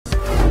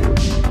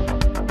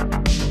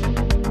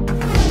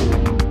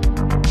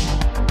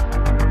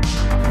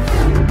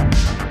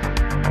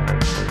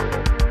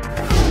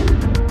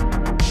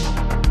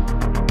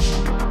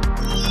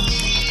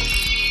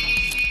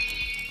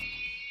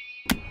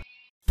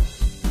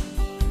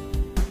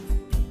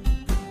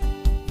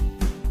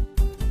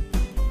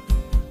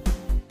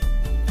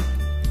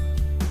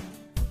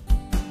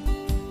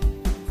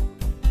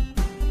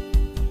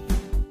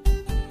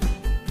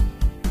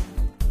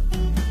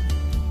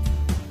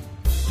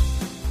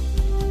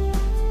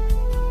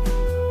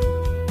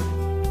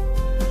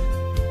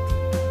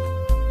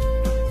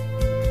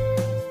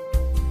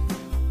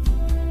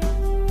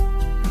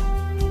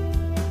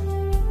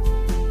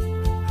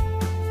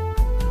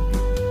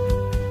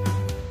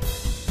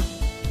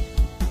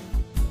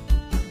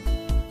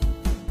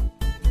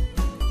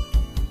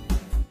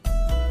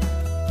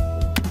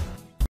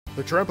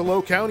The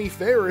Trempealeau County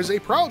Fair is a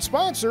proud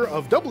sponsor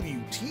of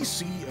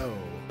WTCO.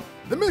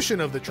 The mission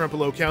of the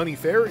Trempealeau County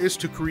Fair is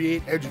to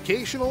create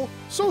educational,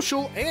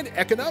 social, and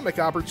economic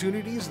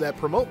opportunities that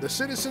promote the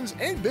citizens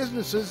and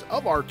businesses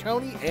of our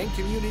county and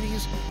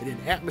communities in an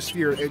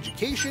atmosphere of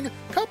education,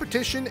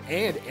 competition,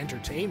 and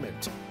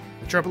entertainment.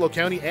 The Trempealeau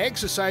County Ag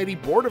Society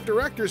Board of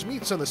Directors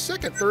meets on the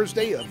second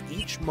Thursday of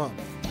each month.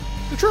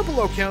 The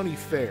Trempealeau County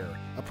Fair,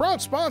 a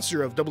proud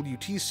sponsor of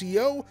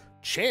WTCO,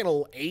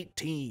 Channel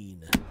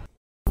 18.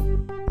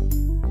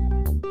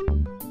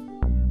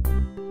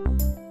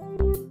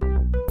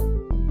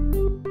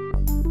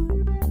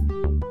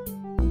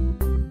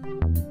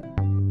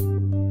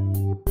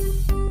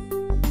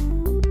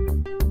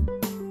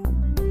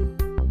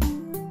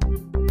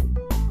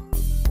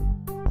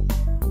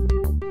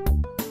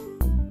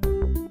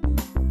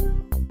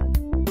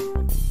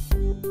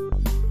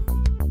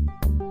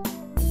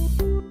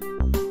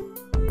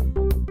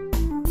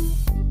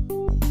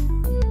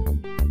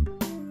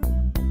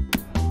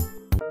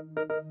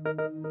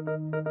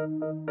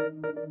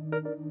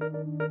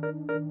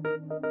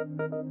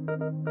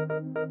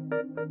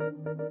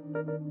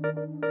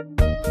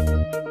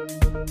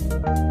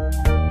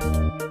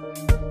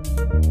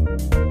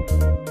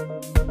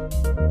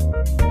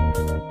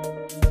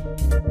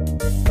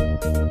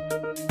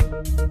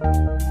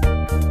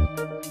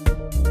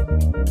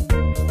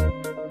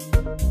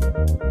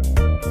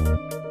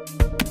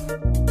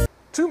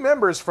 Two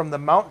members from the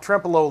Mount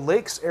Trempealeau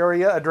Lakes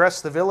area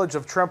addressed the Village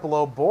of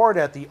Trempealeau Board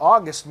at the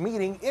August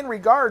meeting in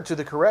regard to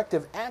the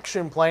corrective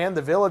action plan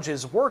the village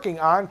is working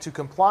on to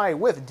comply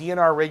with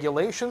DNR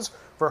regulations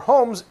for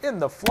homes in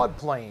the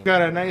floodplain.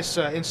 Got a nice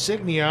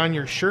insignia on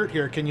your shirt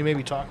here. Can you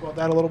maybe talk about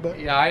that a little bit?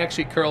 Yeah, I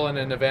actually curl in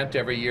an event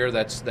every year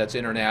that's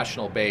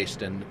international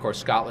based, and of course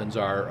Scotland's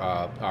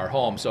our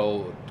home.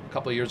 So a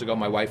couple of years ago,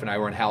 my wife and I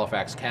were in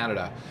Halifax,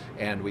 Canada,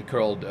 and we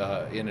curled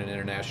in an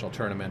international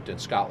tournament,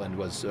 and Scotland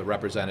was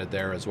represented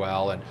there as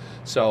well. And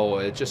so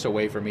it's just a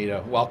way for me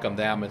to welcome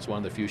them. It's one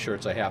of the few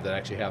shirts I have that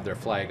actually have their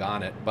flag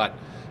on it. But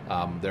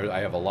I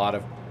have a lot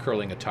of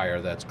curling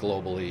attire that's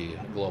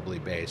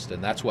globally based,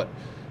 and that's what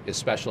is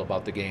special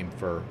about the game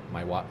for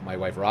my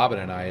wife Robin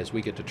and I, is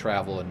we get to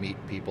travel and meet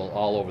people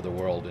all over the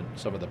world, and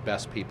some of the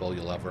best people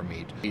you'll ever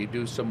meet. We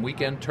do some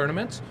weekend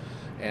tournaments,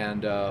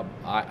 and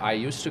I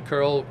used to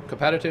curl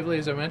competitively,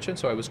 as I mentioned,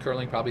 so I was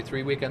curling probably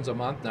 3 weekends a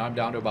month. Now I'm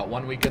down to about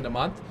 1 weekend a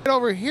month. Right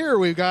over here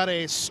we've got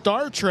a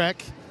Star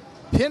Trek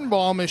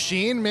pinball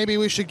machine. Maybe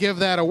we should give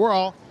that a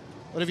whirl.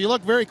 But if you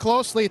look very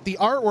closely at the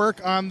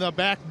artwork on the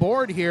back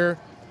board here,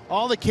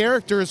 all the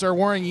characters are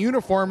wearing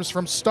uniforms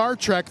from Star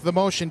Trek the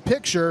Motion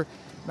Picture.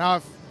 Now,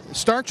 if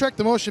Star Trek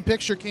the Motion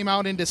Picture came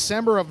out in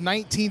December of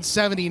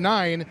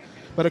 1979,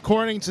 but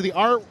according to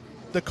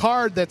the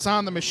card that's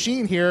on the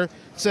machine here, it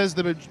says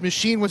the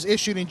machine was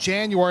issued in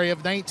January of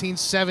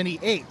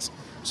 1978.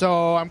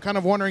 So I'm kind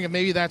of wondering if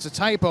maybe that's a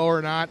typo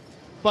or not.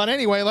 But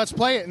anyway, let's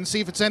play it and see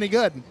if it's any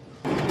good.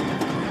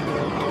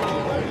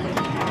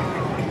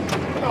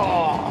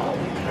 Oh.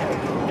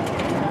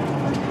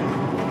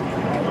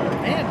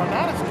 Man, we're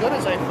not as good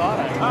as I thought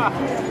I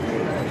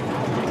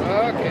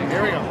was. Okay,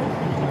 here we go.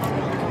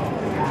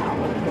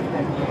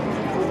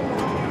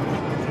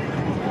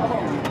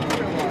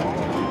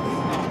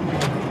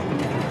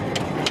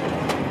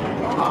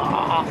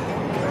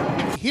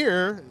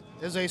 Here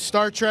is a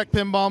Star Trek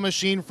pinball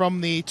machine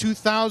from the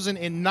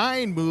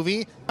 2009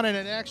 movie, and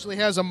it actually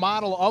has a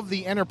model of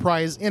the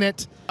Enterprise in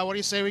it. What do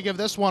you say we give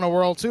this one a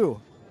whirl too?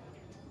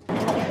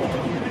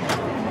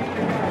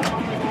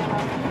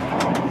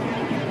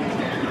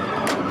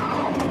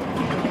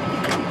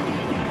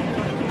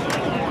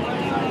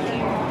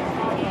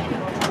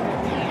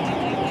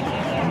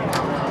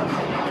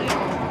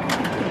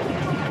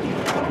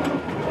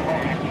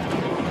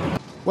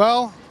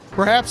 Well,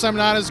 perhaps I'm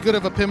not as good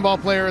of a pinball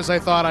player as I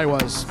thought I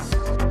was.